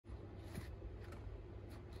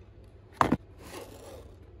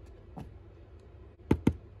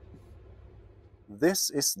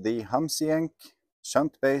This is the Humsienk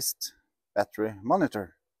shunt-based battery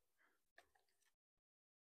monitor.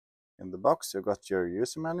 In the box you got your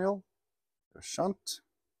user manual, your shunt.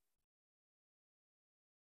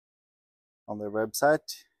 On their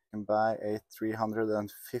website you can buy a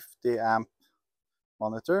 350 amp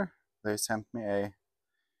monitor. They sent me a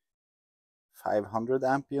 500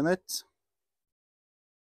 amp unit,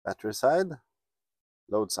 battery side,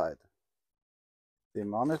 load side. The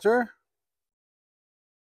monitor,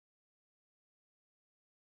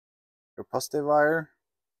 your positive wire,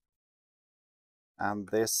 and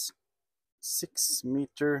this 6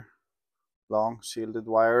 meter long shielded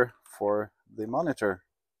wire for the monitor.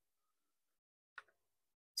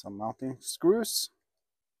 Some mounting screws.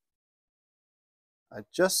 I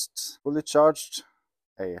just fully charged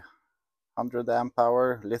a 100 amp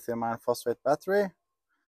hour lithium iron phosphate battery.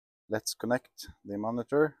 Let's connect the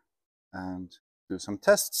monitor and do some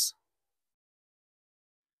tests.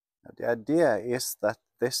 The idea is that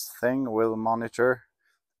this thing will monitor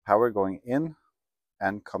power going in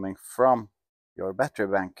and coming from your battery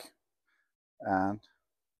bank. And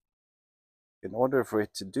in order for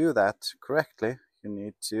it to do that correctly, you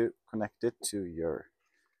need to connect it to your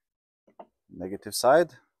negative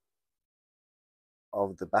side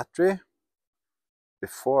of the battery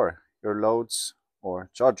before your loads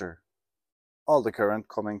or charger. All the current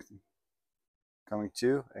coming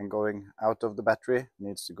to and going out of the battery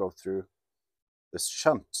needs to go through this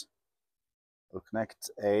shunt. We'll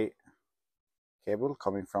connect a cable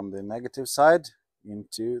coming from the negative side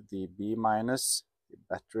into the B minus, the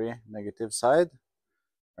battery negative side,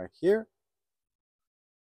 right here,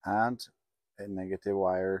 and a negative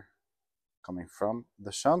wire coming from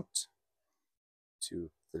the shunt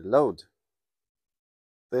to the load.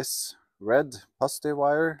 This red positive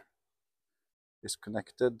wire is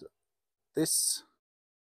connected this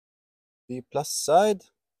B plus side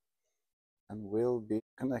and will be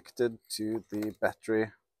connected to the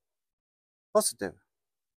battery positive.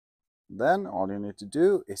 Then all you need to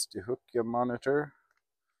do is to hook your monitor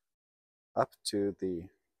up to the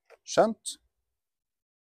shunt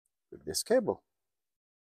with this cable.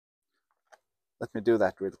 Let me do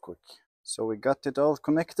that real quick. So we got it all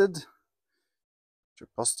connected. Your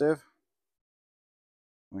positive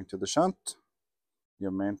going to the shunt,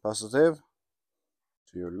 your main positive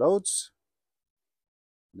to your loads,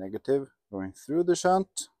 negative going through the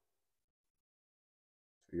shunt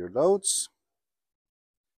to your loads,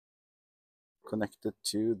 connected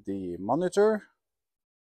to the monitor.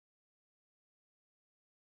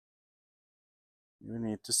 We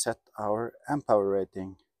need to set our amp hour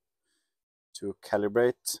rating to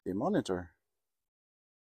calibrate the monitor.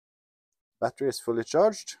 Battery is fully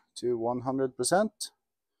charged to 100%.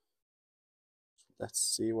 Let's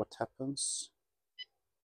see what happens.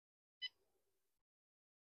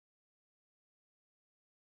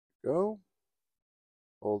 Go.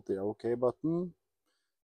 Hold the OK button.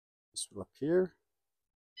 This will appear.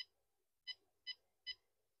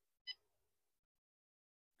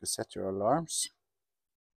 You can set your alarms.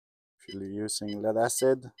 If you're using lead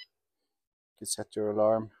acid, you can set your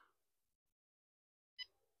alarm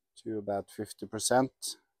to about 50%.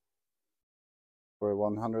 For a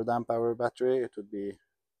 100 amp hour battery, it would be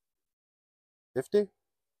 50.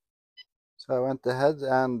 So I went ahead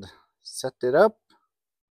and set it up.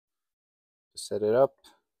 To set it up,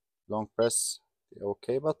 long press the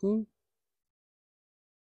OK button.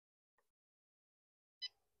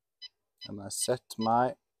 And I set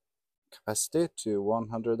my capacity to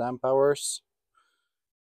 100 amp hours.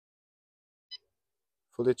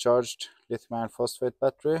 Fully charged lithium iron phosphate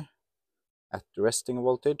battery at the resting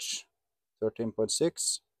voltage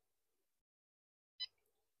 13.6.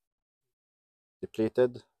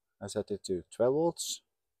 Depleted, I set it to 12 volts.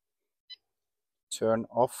 Turn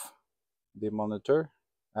off the monitor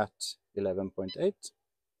at 11.8.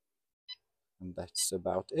 And that's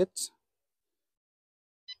about it.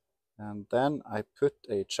 And then I put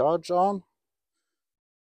a charge on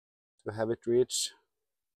to have it reach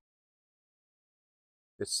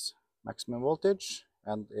its maximum voltage,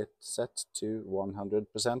 and it's set to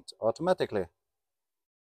 100% automatically.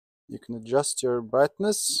 You can adjust your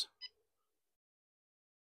brightness,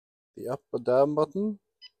 the up or down button,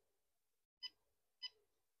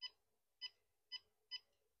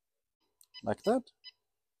 like that.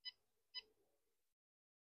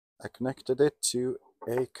 I connected it to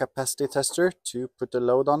a capacity tester to put a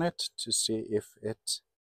load on it to see if it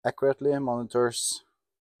accurately monitors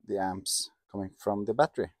the amps coming from the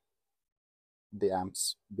battery, the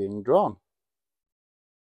amps being drawn.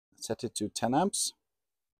 Set it to 10 amps,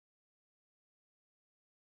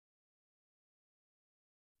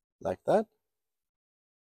 like that.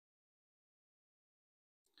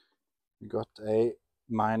 We got a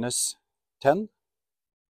 -10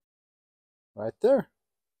 right there.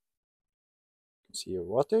 You can see your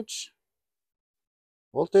wattage,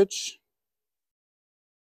 voltage,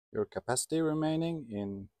 your capacity remaining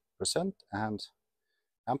in percent and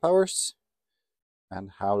amp hours,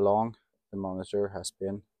 and how long the monitor has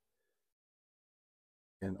been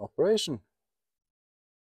in operation.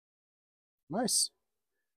 Nice.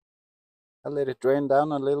 I'll let it drain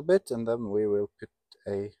down a little bit and then we will put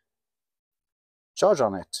a charge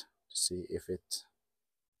on it to see if it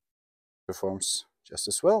performs just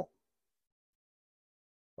as well.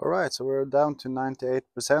 Alright, so we're down to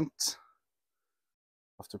 98%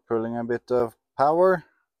 after pulling a bit of power.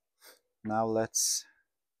 Now let's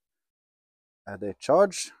add a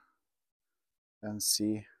charge and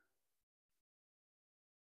see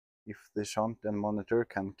if the shunt and monitor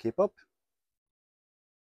can keep up.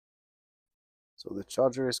 So the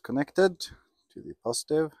charger is connected to the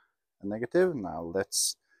positive and negative. Now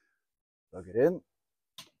let's plug it in.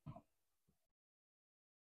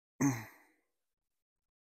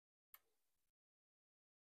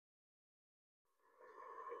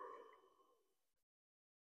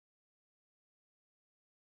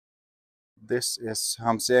 This is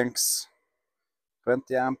Humsienk's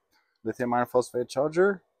 20 amp lithium iron phosphate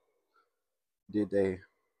charger. Did a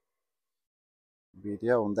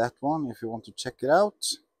video on that one if you want to check it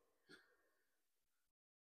out.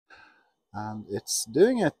 And it's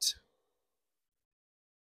doing it.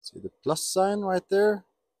 See the plus sign right there?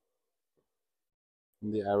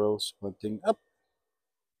 And the arrows pointing up.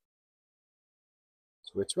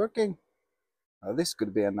 So it's working. This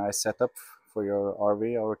could be a nice setup for your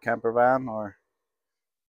RV or camper van or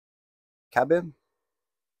cabin.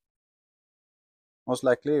 Most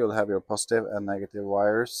likely you'll have your positive and negative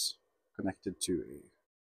wires connected to a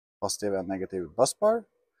positive and negative bus bar,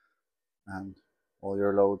 and all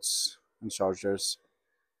your loads and chargers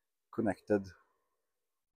connected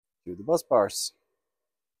to the bus bars.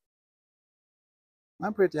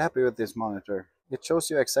 I'm pretty happy with this monitor. It shows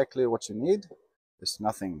you exactly what you need. There's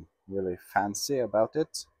nothing really fancy about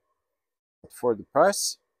it, but for the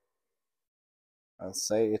price, I'll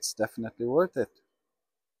say it's definitely worth it.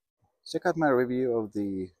 Check out my review of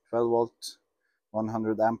the 12 volt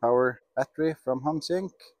 100 amp hour battery from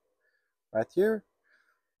Humsienk right here.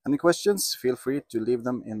 Any questions, feel free to leave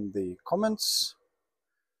them in the comments.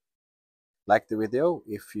 Like the video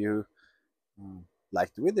if you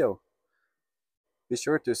like the video. Be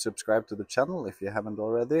sure to subscribe to the channel if you haven't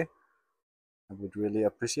already. I would really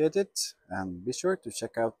appreciate it. And be sure to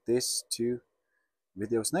check out these 2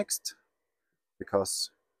 videos next, because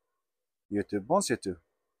YouTube wants you to.